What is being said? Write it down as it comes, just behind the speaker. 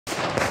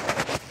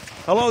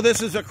Hello,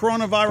 this is a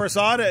coronavirus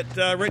audit.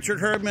 Richard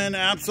Herdman,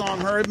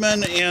 Absalom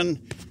Herdman in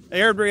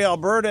Airdrie,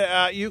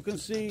 Alberta. You can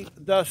see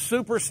the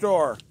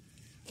Superstore.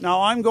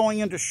 Now I'm going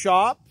into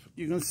shop.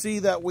 You can see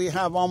that we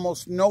have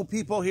almost no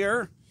people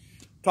here.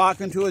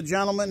 Talking to a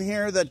gentleman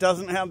here that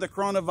doesn't have the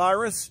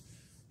coronavirus.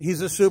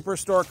 He's a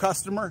Superstore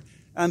customer,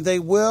 and they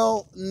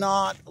will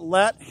not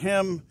let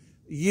him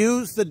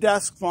use the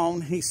desk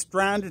phone. He's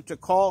stranded to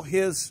call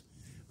his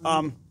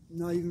not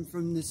even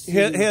from this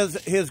city.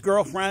 his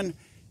girlfriend,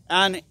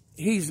 and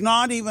he's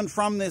not even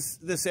from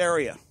this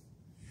area.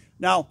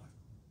 Now,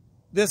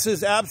 this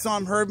is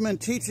Absalom Herdman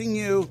teaching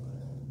you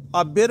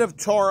a bit of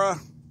Torah,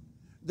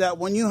 that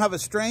when you have a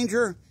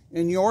stranger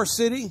in your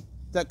city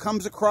that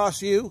comes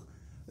across you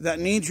that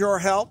needs your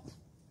help,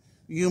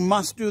 you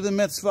must do the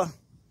mitzvah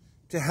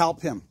to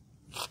help him.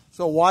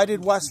 So why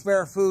did West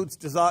Fair Foods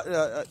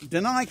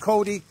deny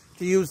Cody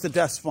to use the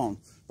desk phone?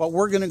 But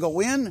we're going to go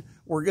in,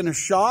 we're going to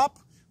shop,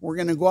 we're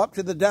going to go up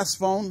to the desk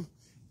phone,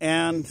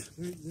 and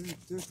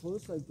they're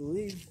closed, I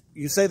believe.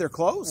 You say they're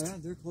closed? Yeah,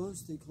 they're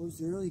closed. They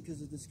closed early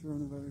because of this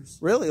coronavirus.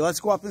 Really?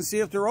 Let's go up and see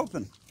if they're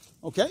open.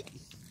 Okay?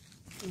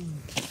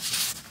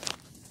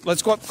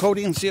 Let's go up,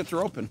 Cody, and see if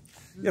they're open.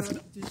 There's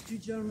two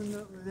gentlemen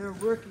that were there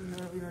working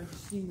earlier. I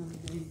just seen them.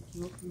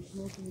 They were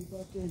smoking and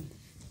back in.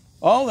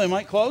 Oh, they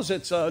might close.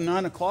 It's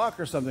 9 o'clock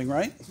or something,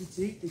 right? It's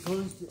 8. They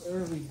closed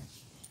early.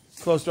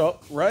 Closed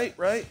up. Right.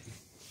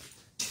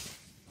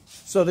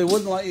 So they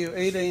wouldn't let you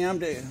 8 a.m.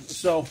 to...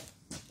 So...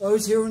 I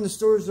was here when the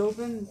store was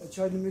open. I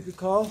tried to make a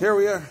call. Here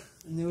we are.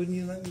 And they wouldn't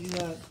even let me do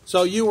that.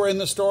 So you were in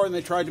the store and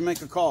they tried to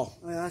make a call.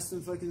 I asked them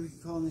if I could make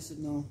a call and they said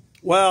no.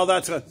 Well,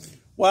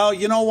 well,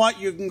 you know what?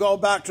 You can go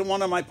back to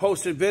one of my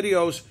posted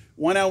videos.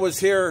 When I was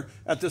here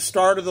at the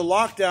start of the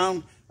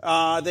lockdown,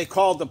 they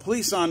called the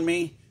police on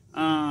me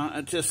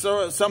to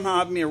somehow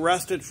have me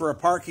arrested for a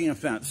parking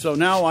offense. So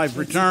now I've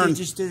returned. They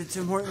just did it to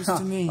Tim Hortons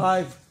to me.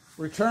 I've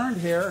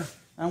returned here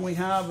and we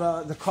have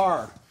the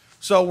car.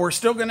 So we're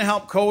still going to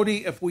help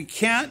Cody. If we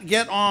can't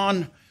get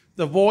on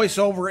the voice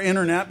over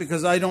internet,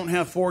 because I don't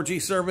have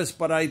 4G service,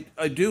 but I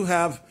do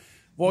have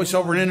voice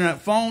over an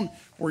internet phone,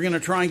 we're going to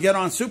try and get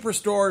on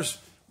Superstore's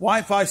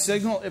Wi-Fi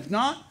signal. If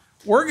not,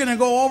 we're going to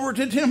go over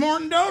to Tim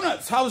Hortons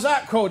Donuts. How's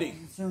that, Cody?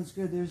 Sounds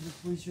good. There's the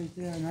police right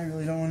there, and I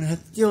really don't want to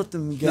have to deal with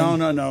them again.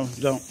 No,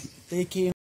 don't. They came.